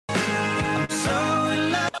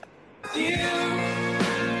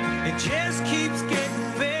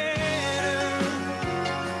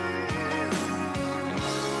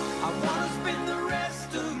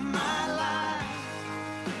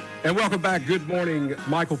And welcome back. Good morning,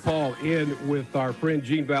 Michael Paul, in with our friend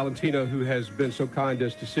Gene Valentino, who has been so kind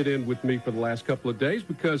as to sit in with me for the last couple of days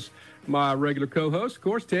because my regular co-host, of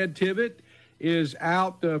course, Ted Tibbett, is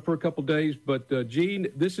out for a couple of days. But, Gene,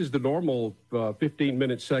 this is the normal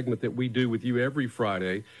 15-minute segment that we do with you every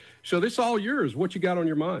Friday. So this is all yours. What you got on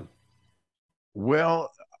your mind?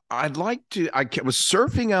 Well, I was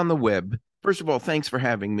surfing on the web. First of all, thanks for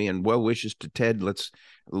having me and well wishes to Ted.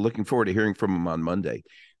 Looking forward to hearing from him on Monday.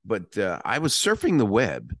 But I was surfing the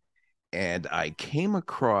web and I came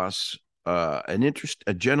across a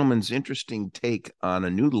gentleman's interesting take on a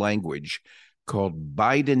new language called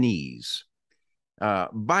Bidenese.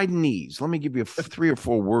 Bidenese. Let me give you 3 or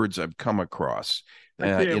 4 words I've come across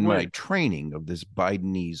in my training of this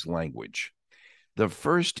Bidenese language. The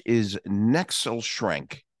first is Nexel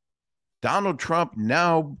Shrink. Donald Trump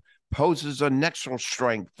now poses a Nexel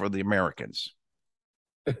Shrink for the Americans.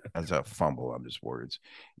 That's a fumble on his words.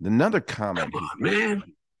 Another comment.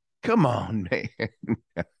 Come on, man.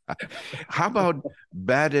 How about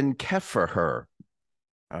Baden Kefer?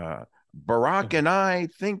 Barack and I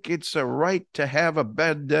think it's a right to have a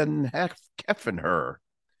Baden Kefen.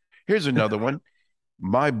 Here's another one.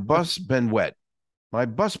 My bus been wet. My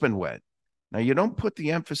bus been wet. Now, you don't put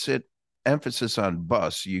the emphasis on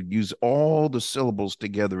bus. You use all the syllables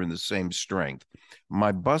together in the same strength.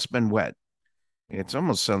 My bus been wet. It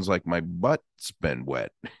almost sounds like my butt's been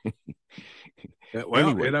wet. Well,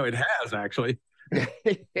 anyway. It has actually.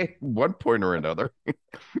 One point or another.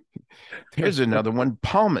 Here's another one,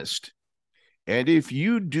 palmist. And if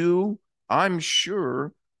you do, I'm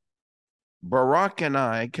sure Barack and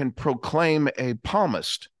I can proclaim a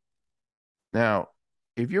palmist. Now,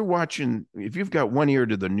 if you've got one ear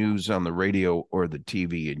to the news on the radio or the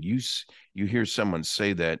TV and you hear someone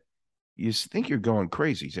say that, you think you're going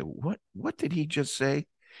crazy. You say, what did he just say?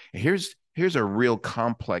 Here's a real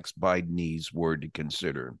complex Bidenese word to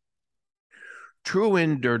consider.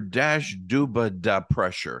 Truinder dash duba da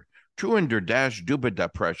pressure. Truinder dash duba da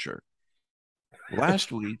pressure.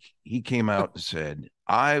 Last week, he came out and said,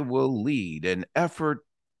 I will lead an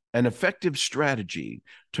effective strategy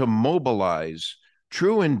to mobilize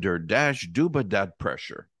Truinder dash duba da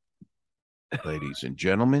pressure. Ladies and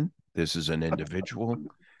gentlemen, this is an individual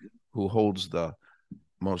who holds the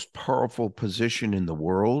most powerful position in the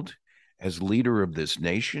world as leader of this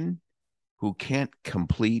nation, who can't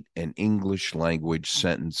complete an English language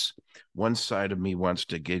sentence. One side of me wants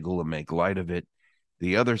to giggle and make light of it.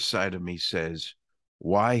 The other side of me says,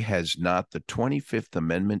 why has not the 25th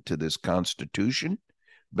Amendment to this Constitution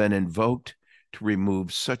been invoked to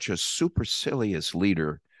remove such a supercilious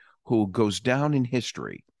leader who goes down in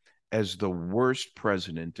history as the worst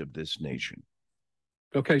president of this nation?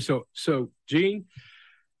 Okay, so Gene,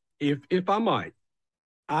 if I might,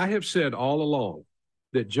 I have said all along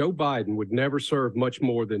that Joe Biden would never serve much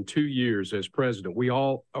more than 2 years as president. We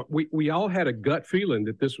all had a gut feeling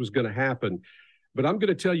that this was going to happen. But I'm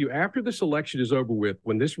going to tell you, after this election is over with,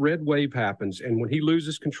 when this red wave happens and when he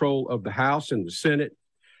loses control of the House and the Senate,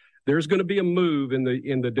 there's going to be a move in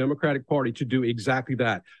the Democratic Party to do exactly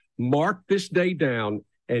that. Mark this day down.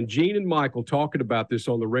 And Gene and Michael talking about this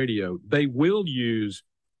on the radio, they will use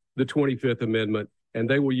the 25th Amendment, and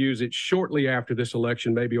they will use it shortly after this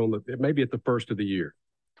election, maybe at the first of the year.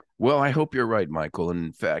 Well, I hope you're right, Michael. And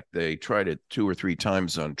in fact, they tried it 2 or 3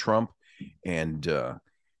 times on Trump, but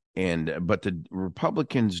the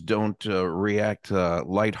Republicans don't react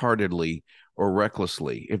lightheartedly or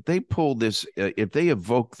recklessly. If they pull this, if they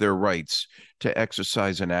evoke their rights to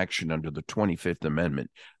exercise an action under the 25th Amendment,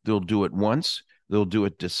 they'll do it once. They'll do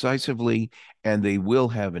it decisively, and they will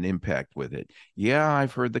have an impact with it. Yeah,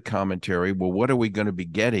 I've heard the commentary. Well, what are we going to be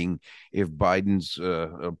getting if Biden's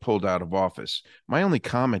pulled out of office? My only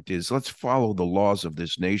comment is let's follow the laws of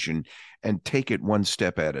this nation and take it one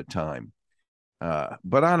step at a time.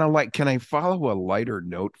 But can I follow a lighter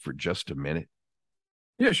note for just a minute?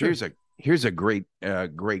 Yeah, sure. Here's a great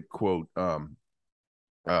quote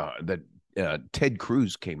that Ted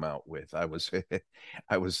Cruz came out with. I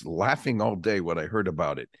was laughing all day when I heard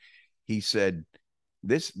about it. He said,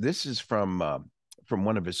 this is from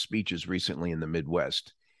one of his speeches recently in the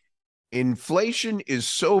Midwest. Inflation is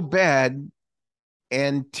so bad,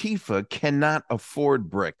 Antifa cannot afford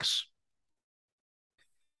bricks.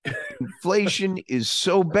 Inflation is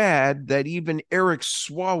so bad that even Eric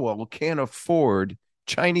Swalwell can't afford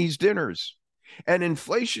Chinese dinners. And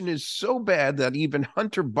inflation is so bad that even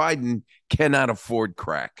Hunter Biden cannot afford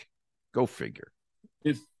crack. Go figure.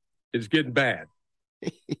 It's getting bad.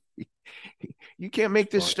 You can't make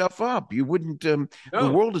this stuff up. You wouldn't. No. The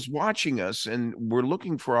world is watching us, and we're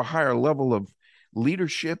looking for a higher level of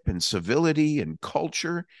leadership and civility and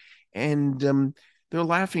culture. and they're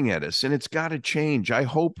laughing at us, and it's got to change. I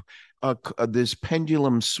hope this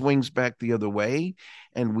pendulum swings back the other way,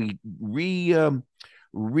 and we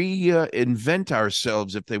reinvent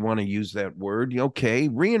ourselves, if they want to use that word. Okay,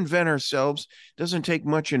 reinvent ourselves doesn't take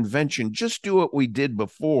much invention. Just do what we did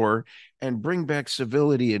before and bring back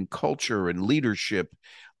civility and culture and leadership,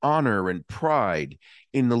 honor and pride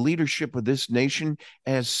in the leadership of this nation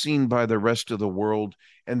as seen by the rest of the world.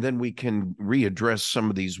 And then we can readdress some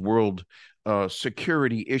of these world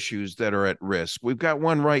security issues that are at risk. We've got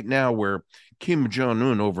one right now where Kim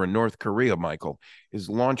Jong-un over in North Korea, Michael, has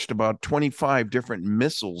launched about 25 different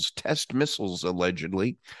missiles, test missiles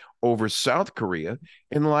allegedly, over South Korea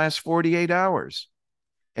in the last 48 hours.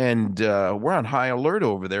 And we're on high alert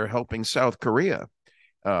over there helping South Korea.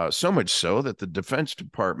 So much so that the Defense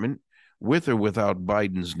Department, with or without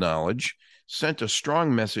Biden's knowledge, sent a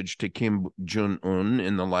strong message to Kim Jong-un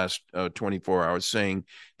in the last 24 hours saying,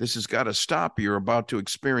 this has got to stop. You're about to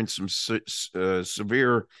experience some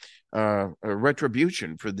severe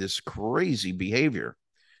retribution for this crazy behavior.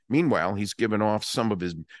 Meanwhile, he's given off some of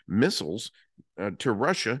his missiles to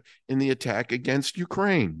Russia in the attack against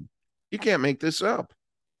Ukraine. You can't make this up.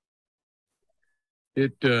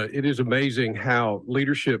 It is amazing how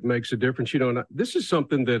leadership makes a difference. And this is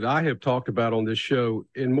something that I have talked about on this show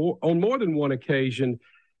on more than one occasion,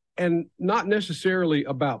 and not necessarily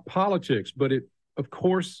about politics, but it, of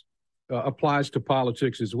course, applies to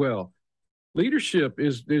politics as well. Leadership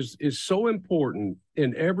is so important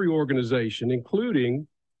in every organization, including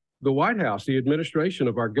the White House, the administration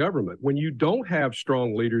of our government. When you don't have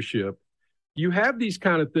strong leadership, you have these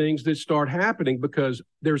kind of things that start happening because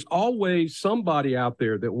there's always somebody out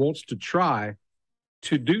there that wants to try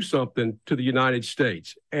to do something to the United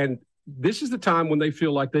States. And this is the time when they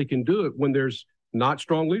feel like they can do it, when there's not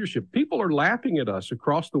strong leadership. People are laughing at us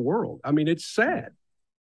across the world. I mean, it's sad.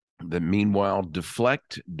 That meanwhile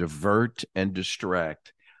deflect, divert, and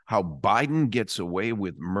distract. How Biden gets away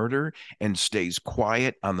with murder and stays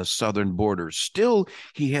quiet on the southern border. Still,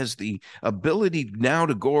 he has the ability now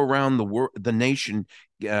to go around the nation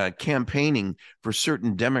campaigning for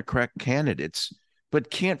certain Democrat candidates,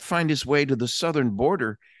 but can't find his way to the southern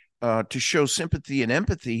border to show sympathy and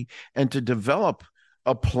empathy and to develop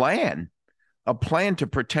a plan to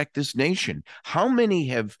protect this nation. How many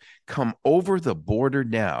have come over the border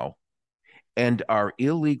now and are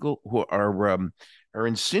illegal, who are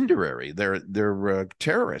incendiary? They're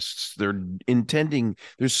terrorists. They're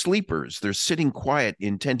sleepers. They're sitting quiet,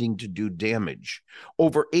 intending to do damage.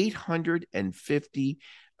 Over 850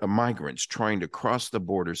 migrants trying to cross the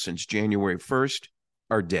border since January 1st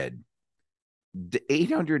are dead. The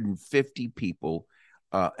 850 people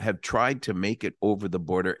have tried to make it over the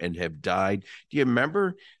border and have died. Do you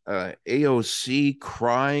remember AOC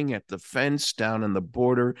crying at the fence down on the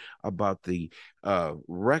border about the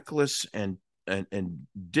reckless and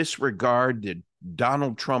disregard that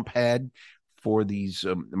Donald Trump had for these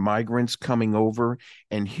migrants coming over?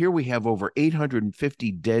 And here we have over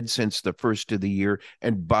 850 dead since the first of the year,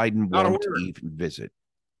 and Biden won't even visit.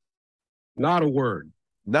 Not a word.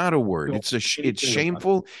 Not a word. It's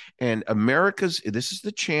shameful. And this is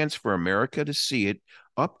the chance for America to see it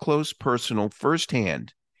up close, personal,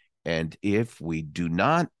 firsthand. And if we do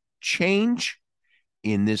not change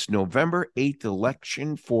in this November 8th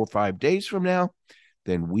election 4 or 5 days from now,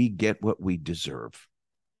 then we get what we deserve.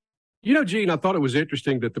 Gene, I thought it was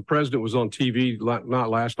interesting that the president was on TV, not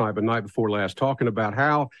last night, but night before last, talking about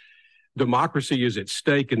how democracy is at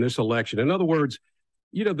stake in this election. In other words,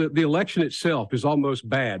 the election itself is almost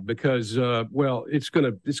bad because, it's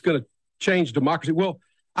going to change democracy. Well,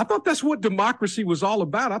 I thought that's what democracy was all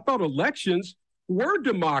about. I thought elections were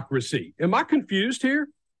democracy. Am I confused here?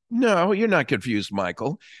 No, you're not confused,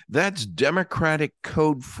 Michael. That's Democratic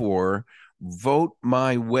code for vote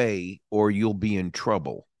my way or you'll be in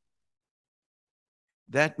trouble.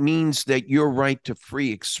 That means that your right to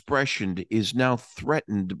free expression is now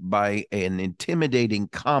threatened by an intimidating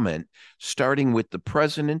comment, starting with the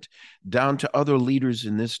president down to other leaders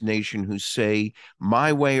in this nation who say,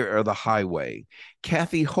 my way or the highway.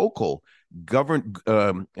 Kathy Hochul,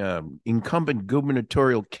 incumbent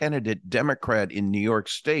gubernatorial candidate Democrat in New York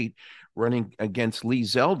State, running against Lee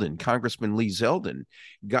Zeldin, Congressman Lee Zeldin,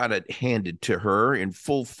 got it handed to her in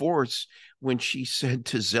full force when she said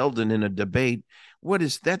to Zeldin in a debate,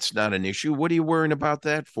 that's not an issue. What are you worrying about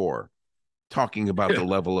that for? Talking about the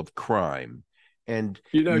level of crime. And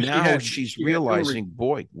now she's realizing,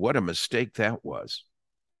 boy, what a mistake that was.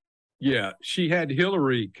 Yeah, she had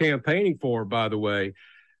Hillary campaigning for her, by the way.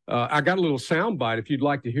 I got a little soundbite if you'd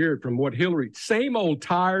like to hear it from what Hillary, same old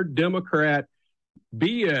tired Democrat,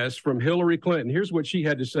 BS from Hillary Clinton. Here's what she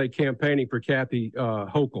had to say campaigning for Kathy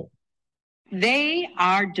Hochul. They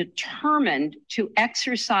are determined to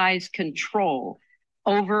exercise control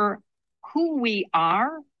over who we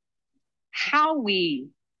are, how we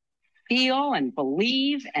feel and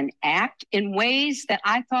believe and act in ways that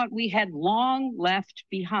I thought we had long left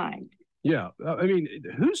behind. Yeah. I mean,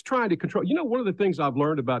 who's trying to control? You know, one of the things I've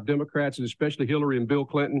learned about Democrats, and especially Hillary and Bill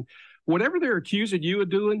Clinton, whatever they're accusing you of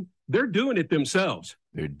doing, they're doing it themselves.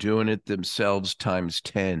 They're doing it themselves times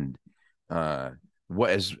 10.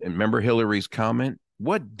 Remember Hillary's comment?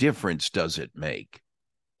 What difference does it make?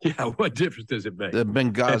 Yeah, what difference does it make? The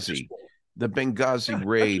Benghazi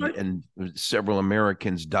raid, right. And several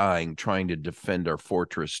Americans dying trying to defend our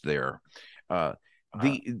fortress there.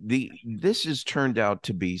 This has turned out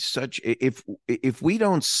to be such, if we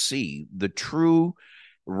don't see the true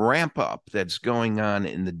ramp up that's going on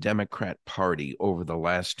in the Democrat Party over the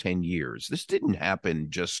last 10 years. This didn't happen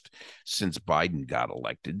just since Biden got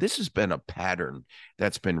elected. This has been a pattern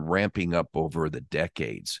that's been ramping up over the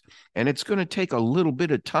decades. And it's going to take a little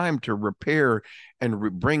bit of time to repair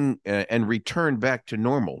and bring and return back to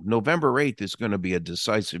normal. November 8th is going to be a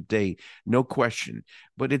decisive day, no question.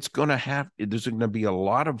 But there's going to be a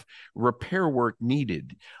lot of repair work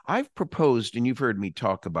needed. I've proposed, and you've heard me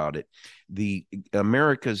talk about it, the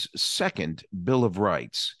America's second Bill of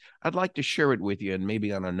Rights. I'd like to share it with you, and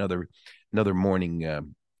maybe on another morning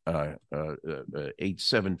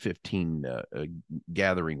 7:15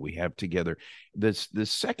 gathering we have together. The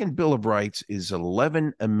second Bill of Rights is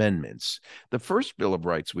 11 amendments. The first Bill of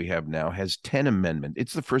Rights we have now has 10 amendments.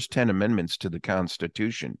 It's the first 10 amendments to the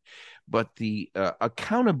Constitution. But the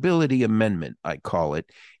accountability amendment, I call it,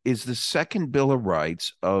 is the second Bill of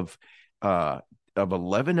Rights of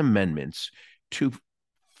 11 amendments to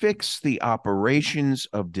fix the operations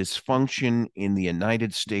of dysfunction in the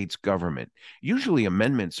United States government. Usually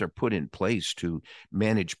amendments are put in place to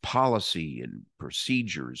manage policy and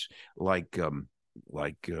procedures like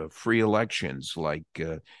free elections, like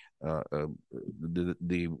the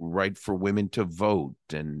right for women to vote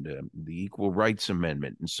and the Equal Rights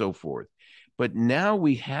Amendment and so forth. But now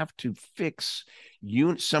we have to fix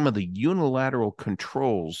some of the unilateral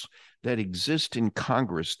controls that exist in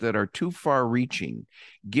Congress that are too far-reaching,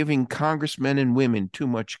 giving congressmen and women too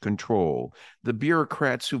much control, the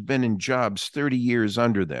bureaucrats who've been in jobs 30 years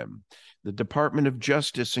under them, the Department of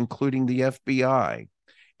Justice, including the FBI,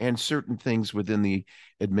 and certain things within the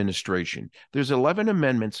administration. There's 11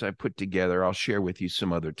 amendments I put together. I'll share with you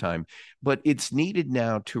some other time, but it's needed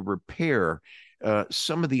now to repair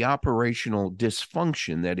some of the operational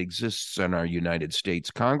dysfunction that exists in our United States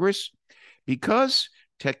Congress because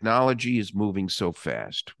technology is moving so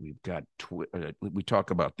fast. We've got we talk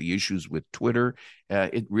about the issues with Twitter.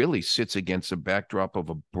 It really sits against a backdrop of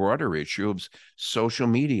a broader issue of social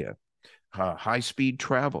media, high-speed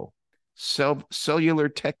travel, cellular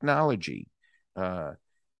technology.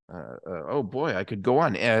 Oh boy, I could go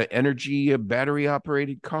on. Energy,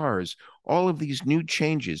 battery-operated cars. All of these new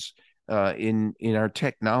changes in our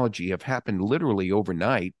technology have happened literally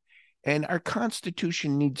overnight. And our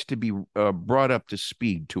Constitution needs to be brought up to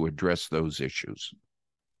speed to address those issues.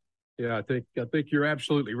 Yeah, I think you're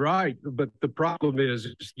absolutely right. But the problem is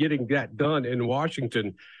getting that done in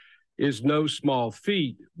Washington is no small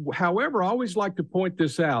feat. However, I always like to point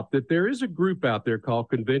this out, that there is a group out there called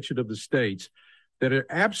Convention of the States that are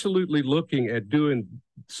absolutely looking at doing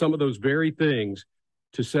some of those very things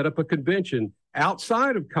to set up a convention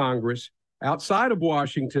outside of Congress, outside of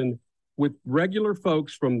Washington, with regular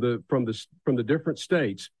folks from the different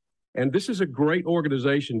states. And this is a great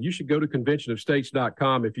organization. You should go to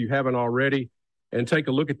conventionofstates.com if you haven't already and take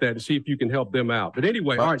a look at that and see if you can help them out. But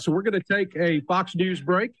anyway, all right, so we're going to take a Fox News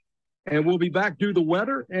break, and we'll be back, do the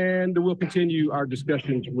weather, and we'll continue our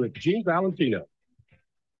discussions with Gene Valentino.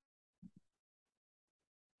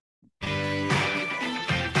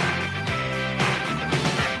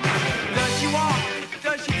 Does she walk?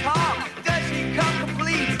 Does she talk?